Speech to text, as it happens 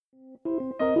This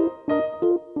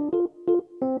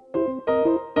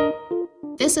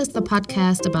is the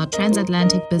podcast about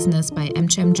transatlantic business by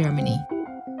AmCham Germany.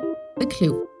 The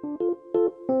Clue.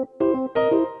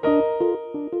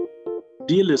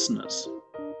 Dear listeners,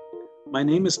 my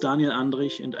name is Daniel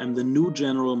Andrich and I'm the new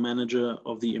General Manager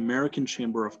of the American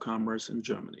Chamber of Commerce in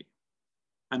Germany.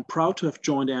 I'm proud to have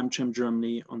joined AmCham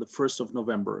Germany on the 1st of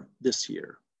November this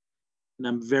year. And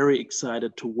I'm very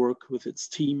excited to work with its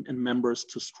team and members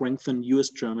to strengthen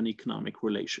US-German economic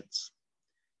relations.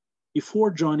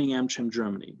 Before joining AmCham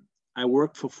Germany, I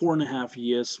worked for 4.5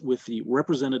 years with the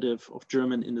representative of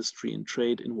German industry and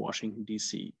trade in Washington,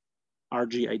 D.C.,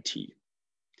 RGIT.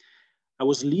 I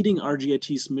was leading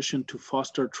RGIT's mission to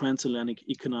foster transatlantic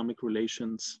economic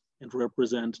relations and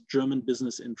represent German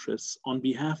business interests on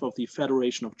behalf of the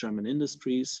Federation of German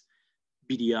Industries,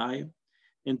 BDI,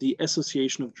 and the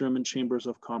Association of German Chambers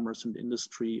of Commerce and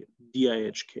Industry,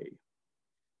 DIHK.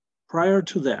 Prior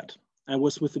to that, I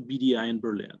was with the BDI in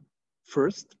Berlin.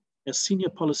 First, as Senior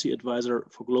Policy Advisor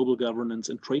for Global Governance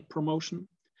and Trade Promotion,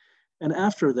 and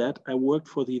after that, I worked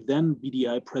for the then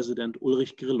BDI President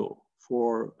Ulrich Grillo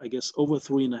for, over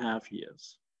 3.5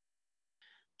 years.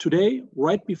 Today,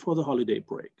 right before the holiday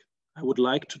break, I would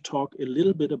like to talk a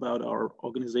little bit about our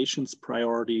organization's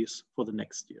priorities for the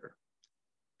next year.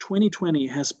 2020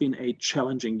 has been a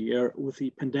challenging year with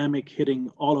the pandemic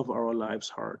hitting all of our lives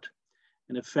hard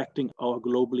and affecting our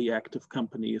globally active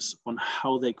companies on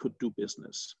how they could do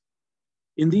business.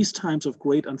 In these times of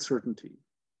great uncertainty,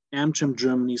 AmCham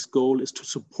Germany's goal is to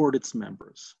support its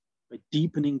members by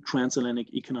deepening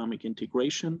transatlantic economic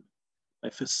integration, by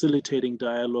facilitating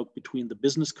dialogue between the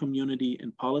business community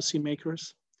and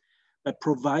policymakers, by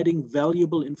providing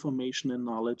valuable information and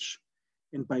knowledge,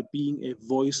 and by being a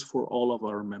voice for all of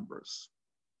our members.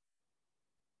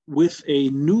 With a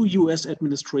new US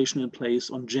administration in place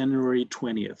on January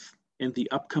 20th and the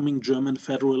upcoming German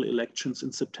federal elections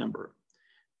in September,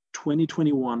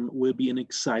 2021 will be an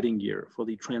exciting year for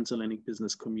the transatlantic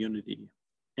business community,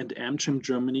 and AmCham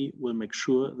Germany will make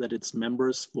sure that its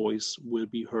members' voice will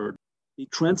be heard. The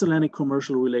transatlantic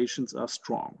commercial relations are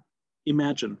strong.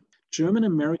 Imagine,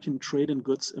 German-American trade in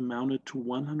goods amounted to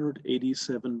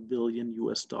 $187 billion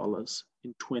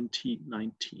in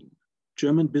 2019.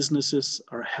 German businesses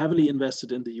are heavily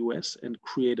invested in the US and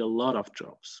create a lot of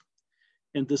jobs.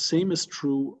 And the same is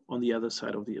true on the other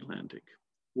side of the Atlantic,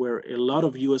 where a lot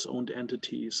of US-owned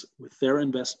entities with their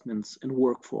investments and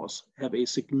workforce have a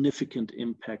significant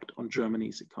impact on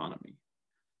Germany's economy.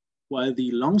 While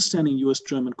the long-standing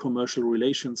US-German commercial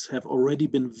relations have already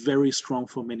been very strong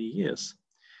for many years,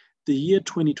 the year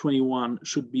 2021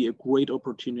 should be a great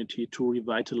opportunity to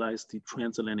revitalize the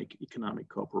transatlantic economic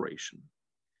cooperation.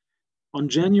 On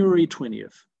January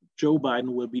 20th, Joe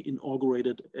Biden will be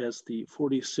inaugurated as the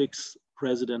 46th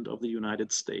President of the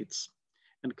United States,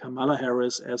 and Kamala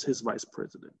Harris as his vice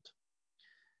president.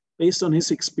 Based on his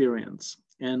experience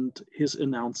and his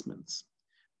announcements,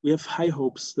 we have high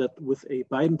hopes that with a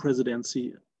Biden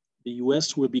presidency, the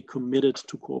US will be committed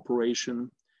to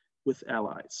cooperation with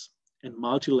allies and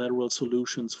multilateral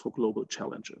solutions for global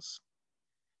challenges.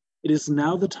 It is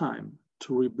now the time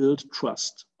to rebuild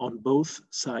trust on both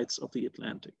sides of the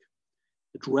Atlantic,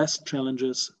 address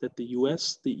challenges that the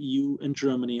US, the EU, and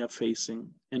Germany are facing,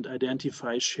 and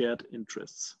identify shared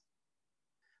interests.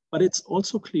 But it's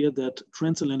also clear that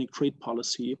transatlantic trade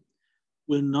policy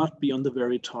will not be on the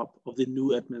very top of the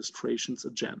new administration's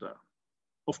agenda.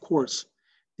 Of course,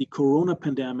 the corona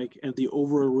pandemic and the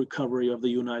overall recovery of the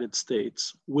United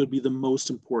States will be the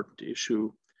most important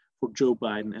issue for Joe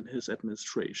Biden and his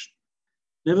administration.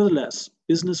 Nevertheless,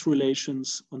 business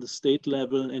relations on the state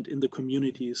level and in the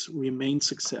communities remain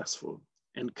successful,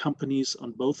 and companies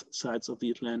on both sides of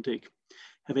the Atlantic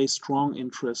have a strong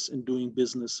interest in doing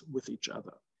business with each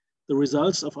other. The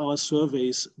results of our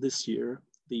surveys this year,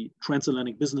 the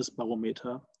Transatlantic Business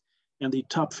Barometer and the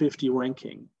Top 50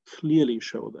 ranking, clearly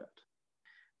show that.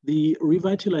 The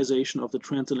revitalization of the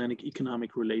transatlantic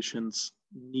economic relations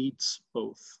needs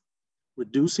both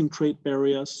reducing trade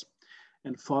barriers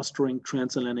and fostering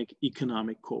transatlantic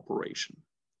economic cooperation.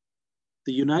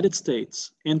 The United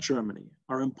States and Germany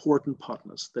are important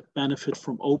partners that benefit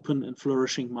from open and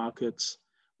flourishing markets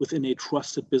within a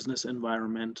trusted business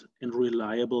environment and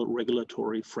reliable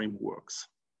regulatory frameworks.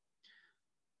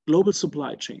 Global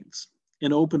supply chains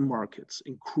and open markets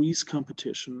increase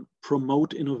competition,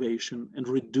 promote innovation, and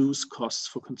reduce costs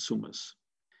for consumers.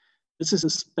 This is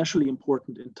especially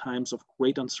important in times of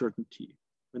great uncertainty,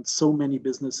 when so many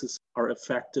businesses are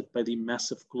affected by the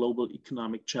massive global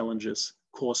economic challenges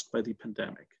caused by the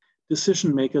pandemic.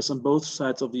 Decision makers on both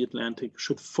sides of the Atlantic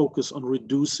should focus on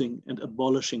reducing and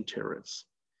abolishing tariffs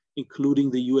including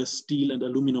the US steel and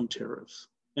aluminum tariffs,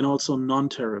 and also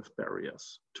non-tariff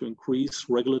barriers to increase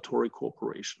regulatory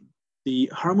cooperation.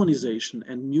 The harmonization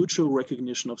and mutual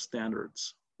recognition of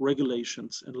standards,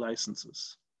 regulations, and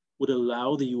licenses would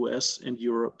allow the US and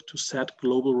Europe to set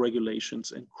global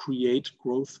regulations and create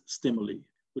growth stimuli,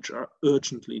 which are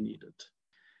urgently needed.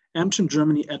 AmCham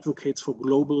Germany advocates for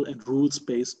global and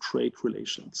rules-based trade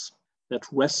relations that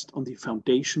rest on the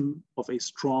foundation of a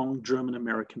strong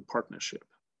German-American partnership.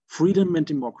 Freedom and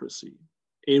democracy,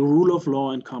 a rule of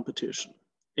law and competition,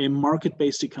 a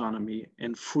market-based economy,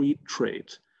 and free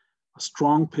trade are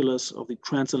strong pillars of the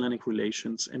transatlantic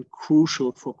relations and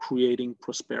crucial for creating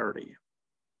prosperity.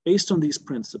 Based on these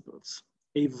principles,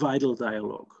 a vital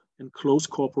dialogue and close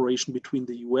cooperation between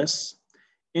the US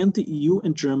and the EU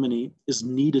and Germany is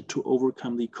needed to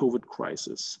overcome the COVID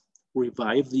crisis,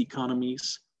 revive the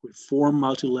economies, reform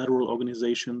multilateral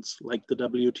organizations like the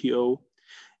WTO,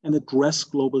 and address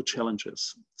global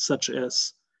challenges such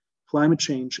as climate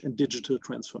change and digital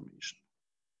transformation.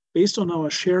 Based on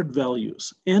our shared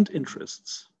values and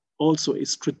interests, also a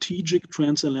strategic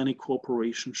transatlantic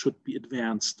cooperation should be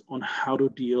advanced on how to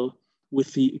deal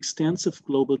with the extensive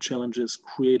global challenges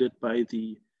created by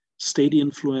the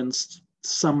state-influenced,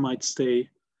 some might say,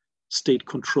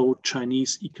 state-controlled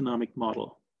Chinese economic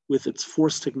model, with its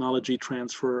forced technology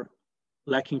transfer,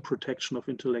 lacking protection of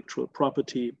intellectual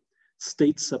property,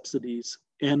 state subsidies,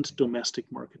 and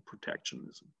domestic market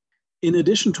protectionism. In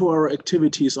addition to our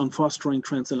activities on fostering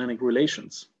transatlantic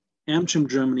relations, AmCham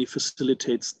Germany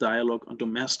facilitates dialogue on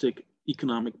domestic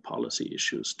economic policy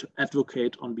issues to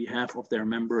advocate on behalf of their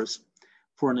members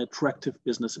for an attractive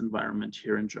business environment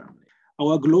here in Germany.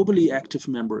 Our globally active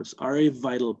members are a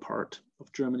vital part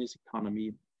of Germany's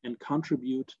economy and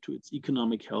contribute to its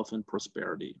economic health and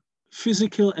prosperity.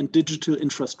 Physical and digital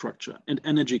infrastructure and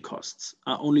energy costs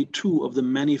are only two of the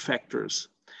many factors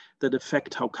that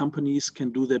affect how companies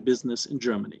can do their business in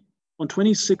Germany. On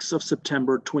 26th of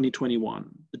September 2021,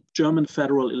 the German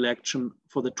federal election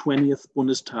for the 20th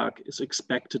Bundestag is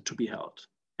expected to be held.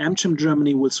 AmCham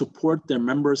Germany will support their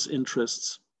members'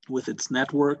 interests with its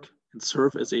network and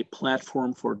serve as a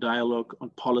platform for dialogue on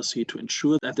policy to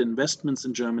ensure that investments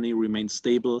in Germany remain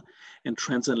stable and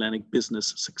transatlantic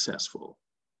business successful.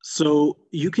 So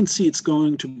you can see it's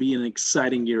going to be an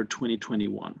exciting year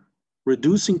 2021.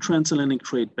 Reducing transatlantic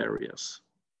trade barriers,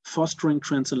 fostering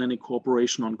transatlantic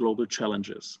cooperation on global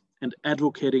challenges, and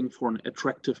advocating for an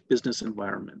attractive business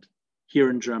environment here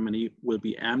in Germany will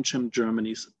be AmCham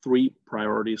Germany's 3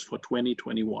 priorities for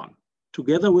 2021.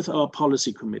 Together with our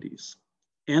policy committees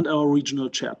and our regional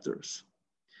chapters,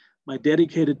 my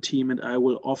dedicated team and I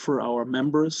will offer our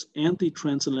members and the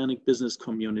transatlantic business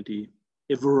community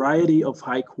a variety of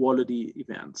high-quality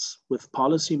events with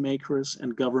policymakers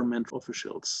and government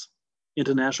officials,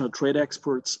 international trade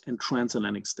experts, and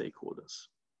transatlantic stakeholders.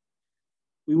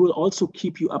 We will also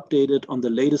keep you updated on the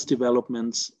latest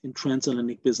developments in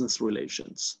transatlantic business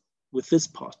relations with this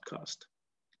podcast,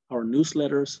 our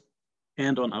newsletters,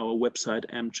 and on our website,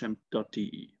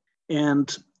 amcham.de.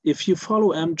 And if you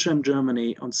follow AmCham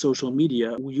Germany on social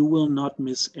media, you will not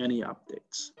miss any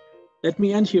updates. Let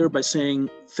me end here by saying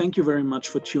thank you very much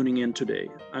for tuning in today.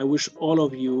 I wish all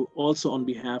of you, also on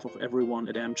behalf of everyone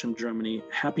at AmCham Germany,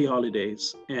 happy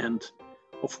holidays and,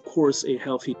 of course, a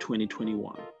healthy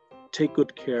 2021. Take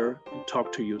good care and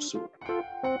talk to you soon.